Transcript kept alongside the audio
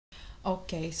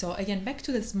Okay, so again, back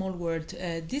to the small world.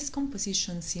 This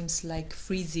composition seems like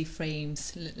freezy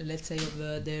frames, let's say, of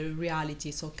the reality,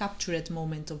 so captured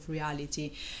moment of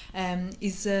reality.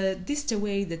 Is this the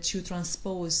way that you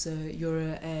transpose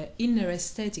your inner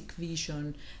aesthetic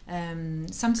vision,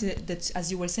 something that, as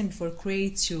you were saying before,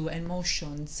 creates you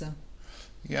emotions?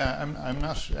 Yeah, I'm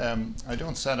not. I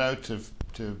don't set out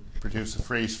to produce a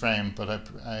freeze frame, but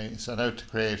I set out to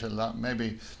create a lot.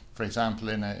 Maybe, for example,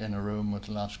 in a room with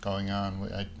a lot going on.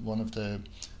 One of the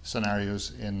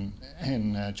scenarios in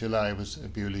July was a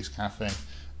Bewley's Cafe,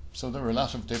 so there were a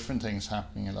lot of different things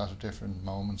happening, a lot of different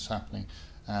moments happening,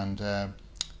 and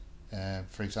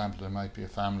for example, there might be a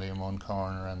family in one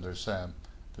corner, and there's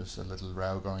a little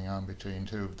row going on between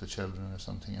two of the children or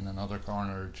something. In another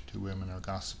corner, two women are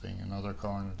gossiping. In another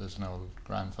corner, there's an old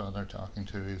grandfather talking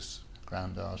to his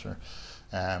granddaughter.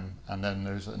 And then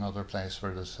there's another place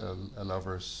where there's a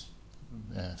lover's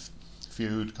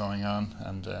feud going on,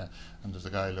 and there's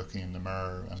a guy looking in the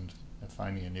mirror and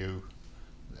finding a new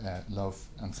love,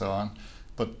 and so on.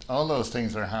 But all those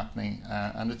things are happening,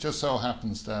 and it just so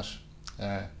happens that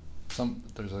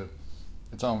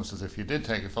it's almost as if you did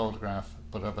take a photograph,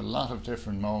 but of a lot of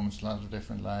different moments, a lot of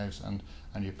different lives, and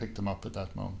you pick them up at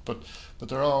that moment. But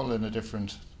they're all in a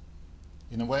different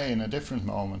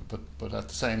moment, but at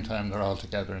the same time they're all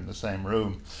together in the same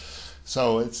room.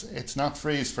 So it's not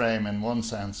freeze frame in one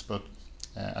sense, but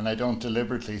and I don't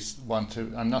deliberately want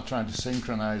to. I'm not trying to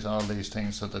synchronize all these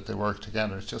things so that they work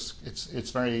together.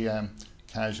 It's very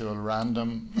casual,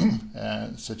 random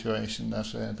situation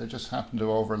that they just happen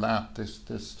to overlap.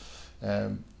 This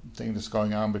thing that's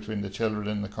going on between the children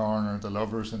in the corner, the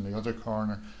lovers in the other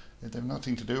corner. They have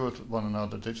nothing to do with one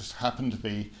another. They just happen to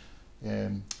be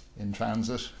in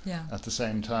transit at the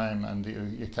same time, and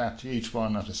you catch each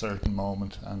one at a certain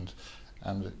moment, and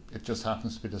it just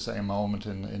happens to be the same moment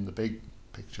in the big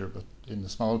picture, but in the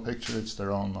small picture it's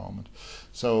their own moment.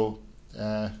 So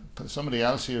somebody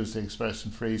else used the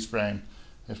expression freeze frame.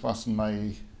 It wasn't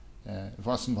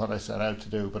what I set out to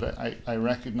do, but I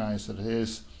recognise that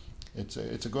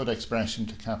it's a good expression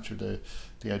to capture the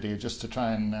idea, just to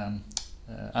try and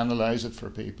analyse it for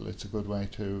people. It's a good way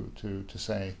to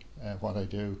say what I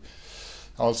do.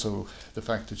 Also, the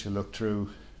fact that you look through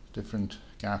different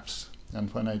gaps,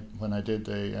 and when I did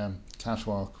the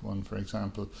catwalk one, for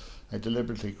example, I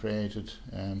deliberately created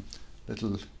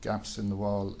little gaps in the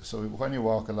wall, so when you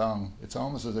walk along, it's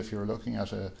almost as if you're looking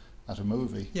at a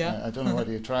movie. I don't know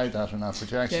whether you tried that or not,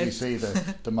 but you actually see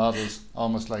the models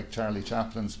almost like Charlie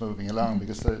Chaplin's moving along,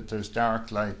 because there's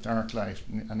dark light,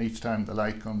 and each time the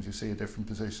light comes you see a different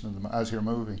position of them as you're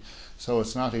moving. So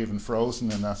it's not even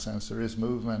frozen in that sense, there is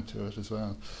movement to it as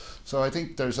well. So I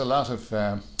think there's a lot of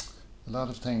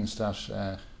things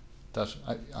that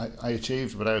I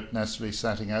achieved without necessarily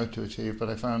setting out to achieve, but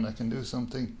I found I can do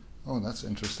something. Oh, that's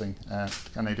interesting.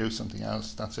 Can I do something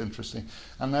else? That's interesting.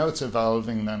 And now it's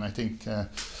evolving, and I think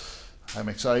I'm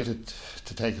excited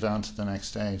to take it on to the next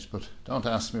stage, but don't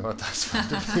ask me what that's going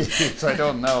to be, because I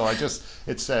don't know.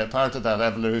 It's part of that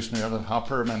evolutionary, that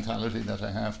hopper mentality that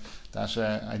I have, that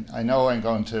I know I'm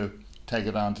going to take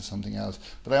it on to something else.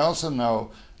 But I also know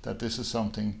that this is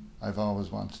something I've always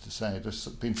wanted to say. There's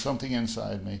been something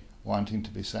inside me wanting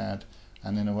to be said,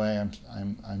 and in a way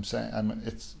I'm saying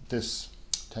it's this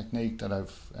technique that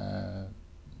I've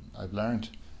learned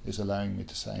is allowing me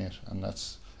to say it, and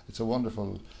it's a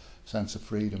wonderful sense of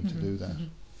freedom to do that.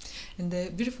 And the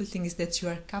beautiful thing is that you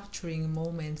are capturing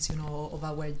moments, of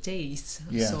our days.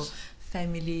 Yes. So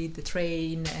family, the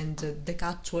train, and the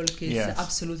catwalk is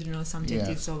absolutely something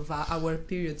that's of our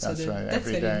period. That's so right. That's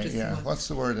every very day. interesting. Yeah. What's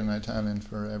the word in Italian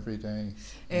for every day?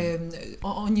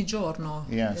 Ogni giorno.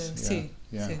 Yes. Sì.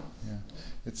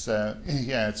 It's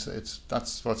it's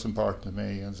that's what's important to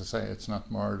me. As I say, it's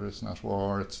not murder, it's not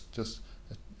war. It's just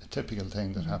a typical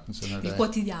thing that happens in our day. Il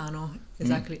quotidiano,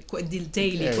 exactly. Il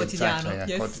daily quotidiano. Exactly,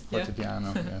 Yes.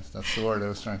 quotidiano. Yes, that's the word I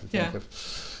was trying to think of.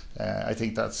 I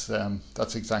think that's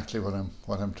exactly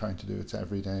what I'm trying to do. It's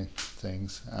everyday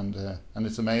things, and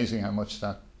it's amazing how much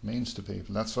that means to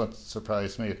people. That's what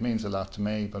surprised me. It means a lot to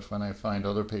me, but when I find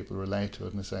other people relate to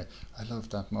it and they say, I love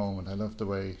that moment, I love the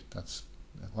way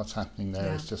what's happening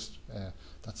there, it's just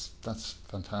that's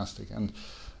fantastic. And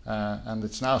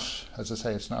it's not, as I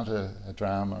say, it's not a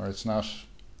drama, or it's not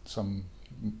some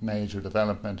major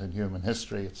development in human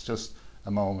history. It's just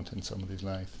a moment in somebody's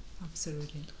life.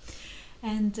 Absolutely.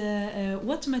 And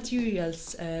what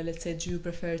materials, let's say, do you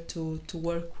prefer to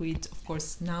work with, of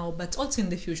course, now, but also in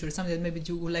the future, something that maybe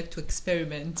you would like to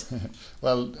experiment?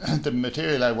 Well, the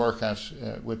material I work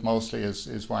with mostly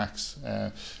is wax,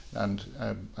 and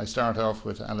I start off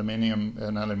with an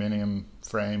aluminium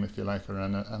frame, if you like, or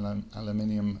an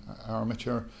aluminium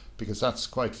armature, because that's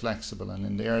quite flexible. And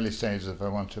in the early stages, if I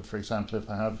want to, for example, if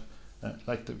I have,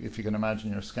 if you can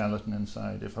imagine your skeleton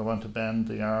inside, if I want to bend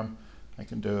the arm, I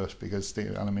can do it because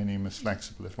the aluminium is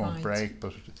flexible. It won't break,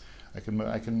 but I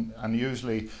can, and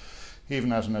usually,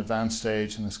 even at an advanced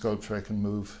stage in a sculpture, I can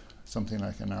move something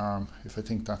like an arm if I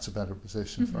think that's a better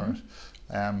position for it.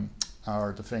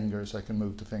 Or the fingers, I can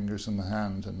move the fingers in the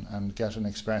hand and get an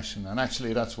expression. And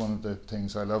actually, that's one of the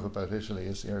things I love about Italy,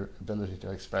 is your ability to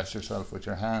express yourself with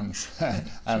your hands.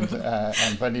 And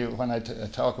when I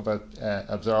talk about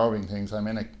absorbing things, I'm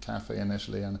in a cafe in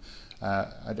Italy, and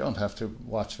I don't have to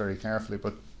watch very carefully,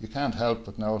 but you can't help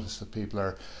but notice that people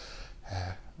are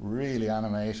really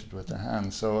animated with their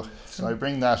hands. So I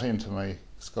bring that into my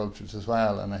sculptures as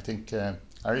well, and I think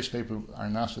Irish people are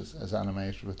not as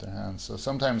animated with their hands. So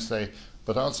sometimes they're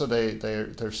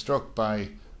struck by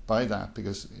that,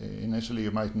 because in Italy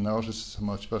you mightn't notice it so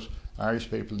much, but Irish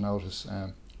people notice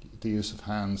the use of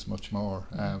hands much more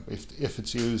if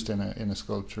it's used in a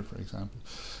sculpture, for example.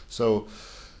 So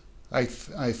I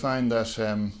find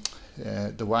that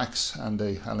the wax and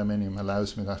the aluminium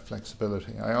allows me that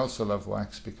flexibility. I also love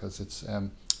wax because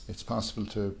it's possible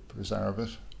to preserve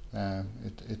it.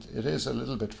 It is a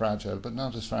little bit fragile, but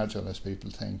not as fragile as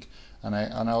people think.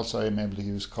 And also I'm able to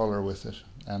use colour with it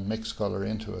and mix colour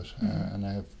into it. And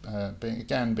I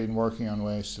have been working on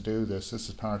ways to do this. This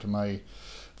is part of my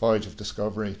voyage of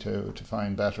discovery to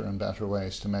find better and better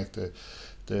ways to make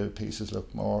the pieces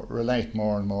relate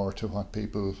more and more to what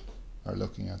people are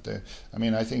looking at.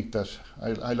 I think that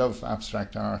I love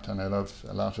abstract art, and I love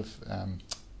a lot of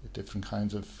different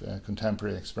kinds of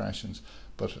contemporary expressions,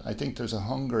 but I think there's a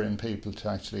hunger in people to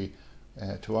actually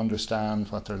to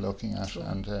understand what they're looking at. Sure.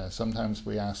 And sometimes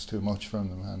we ask too much from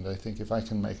them, and I think if I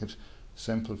can make it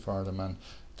simple for them, and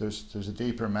there's a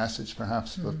deeper message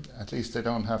perhaps, but at least they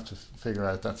don't have to figure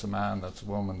out that's a man, that's a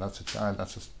woman, that's a child,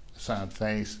 that's a sad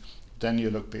face. Then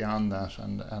you look beyond that,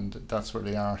 and that's where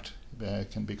the art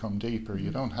can become deeper.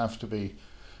 You don't have to be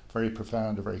very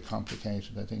profound or very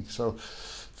complicated, I think. So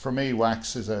for me,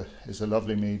 wax is a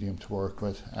lovely medium to work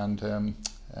with, and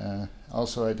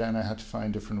also I had to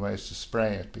find different ways to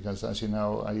spray it, because as you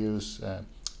know, I use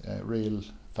real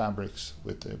fabrics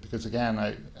because again,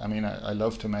 I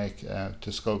love to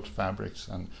sculpt fabrics,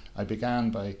 and I began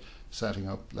by setting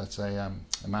up, let's say, a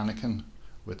mannequin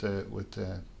with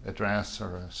a dress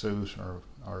or a suit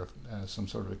or some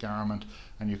sort of a garment,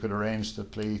 and you could arrange the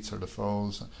pleats or the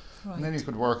folds, and then you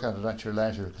could work at it at your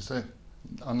leisure, because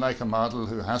unlike a model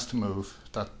who has to move,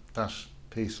 that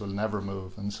piece will never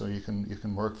move, and so you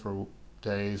can work for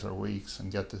days or weeks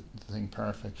and get the thing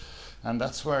perfect. And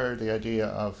that's where the idea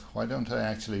of, why don't I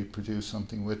actually produce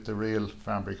something with the real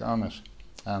fabric on it,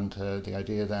 and the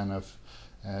idea then of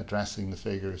dressing the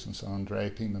figures and so on,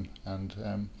 draping them,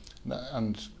 and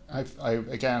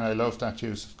I love that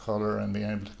use of colour and being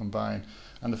able to combine.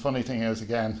 And the funny thing is,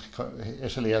 again,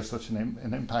 Italy has such an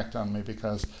impact on me,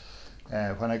 because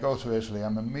when I go to Italy,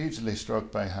 I'm immediately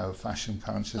struck by how fashion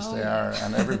conscious they are,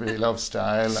 and everybody loves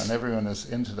style, and everyone is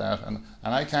into that, and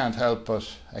I can't help but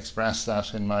express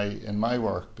that in my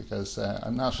work, because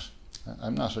I'm not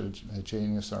a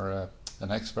genius or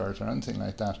an expert or anything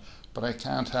like that, but I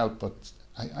can't help but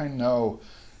I know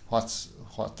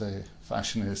what the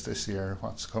fashion is this year,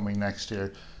 what's coming next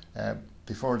year,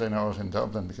 before they know it in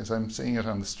Dublin, because I'm seeing it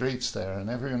on the streets there, and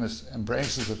everyone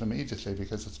embraces it immediately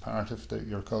because it's part of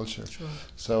your culture. Sure.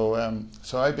 So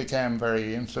I became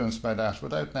very influenced by that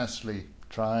without necessarily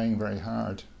trying very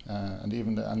hard, and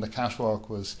the catwalk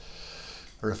was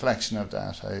a reflection of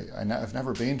that. I've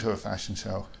never been to a fashion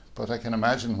show, but I can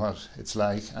imagine what it's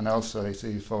like, and also I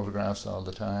see photographs all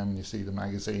the time, and you see the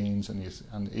magazines,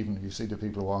 and even you see the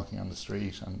people walking on the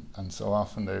street, and so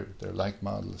often they're like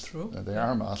models. True. They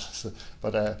are models,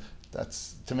 but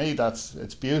to me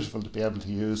it's beautiful to be able to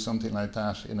use something like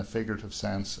that in a figurative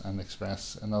sense and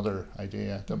express another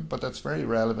idea, but that's very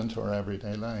relevant to our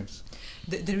everyday lives.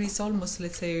 There is almost,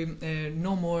 let's say,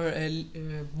 no more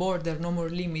border, no more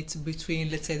limit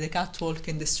between, let's say, the catwalk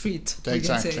and the street.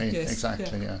 Exactly,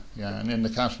 yeah. And in the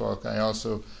catwalk, I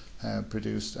also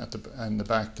produced in the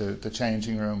back the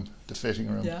changing room, the fitting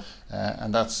room,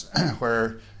 and that's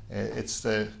where it's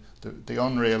the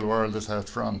unreal world is out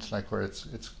front, like where it's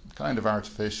kind of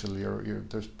artificial.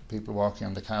 There's people walking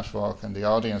on the catwalk, and the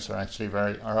audience are actually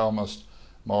are almost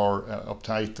more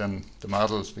uptight than the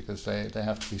models, because they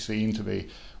have to be seen to be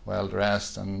well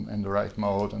dressed and in the right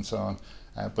mode and so on.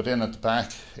 But in at the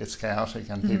back, it's chaotic,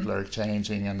 and people are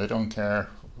changing, and they don't care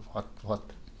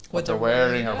what they're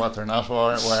wearing or what they're not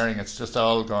wearing. It's just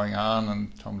all going on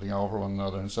and tumbling over one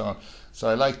another and so on. So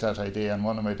I like that idea, and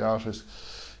one of my daughters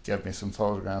gave me some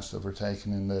photographs that were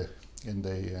taken in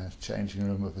the changing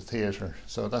room of a theatre.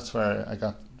 So that's where I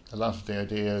got a lot of the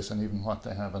ideas, and even what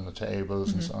they have on the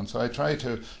tables and so on. So I try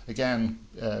to again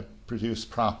produce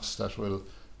props that will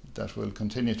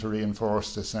continue to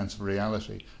reinforce this sense of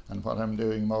reality. And what I'm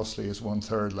doing mostly is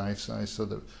 1/3 life size, so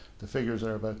the figures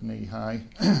are about knee high,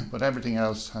 but everything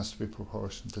else has to be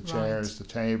proportioned. The chairs, the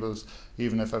tables,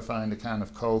 even if I find a can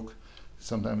of Coke,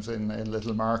 sometimes in a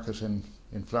little market in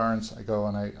Florence, I go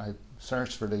and I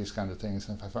search for these kind of things.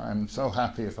 And I'm so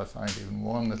happy if I find even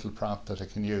one little prop that I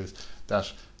can use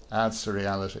that adds to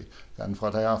reality. And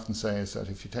what I often say is that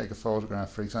if you take a photograph,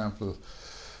 for example,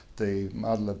 the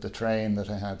model of the train that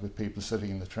I had with people sitting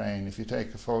in the train, if you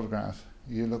take a photograph,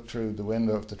 you look through the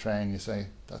window of the train, you say,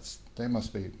 they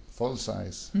must be full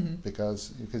size,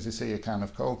 because you see a can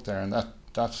of Coke there, and that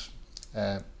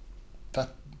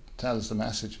tells the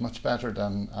message much better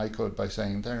than I could by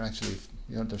saying they're actually,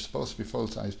 they're supposed to be full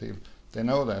size people. They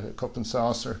know that a cup and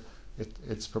saucer,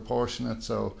 it's proportionate,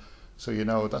 so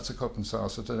that's a cup and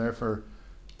saucer, so therefore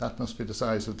that must be the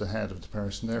size of the head of the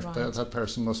person. That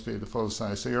person must be the full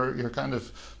size. So your kind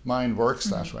of mind works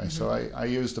that way. So I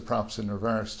use the props in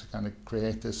reverse to kind of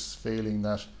create this feeling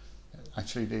that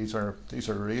actually these are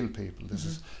real people. This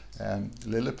is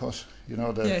Lilliput,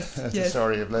 the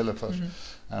story of Lilliput.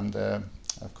 And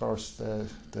of course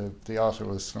the author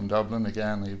was from Dublin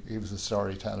again. He was a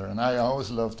storyteller, and I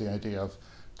always loved the idea of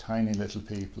tiny little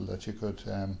people that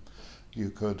you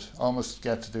could almost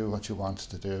get to do what you wanted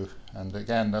to do. And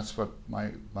again, that's what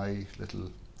my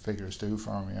little figures do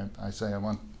for me. I say I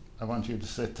want you to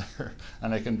sit there,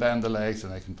 and I can bend the legs,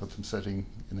 and I can put them sitting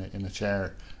in a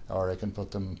chair, or I can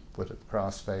put them with a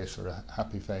cross face or a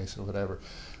happy face or whatever.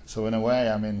 So in a way,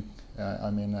 I'm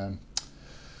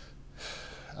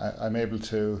able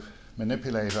to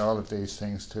manipulate all of these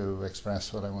things to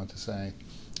express what I want to say,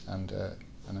 and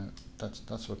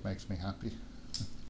that's what makes me happy.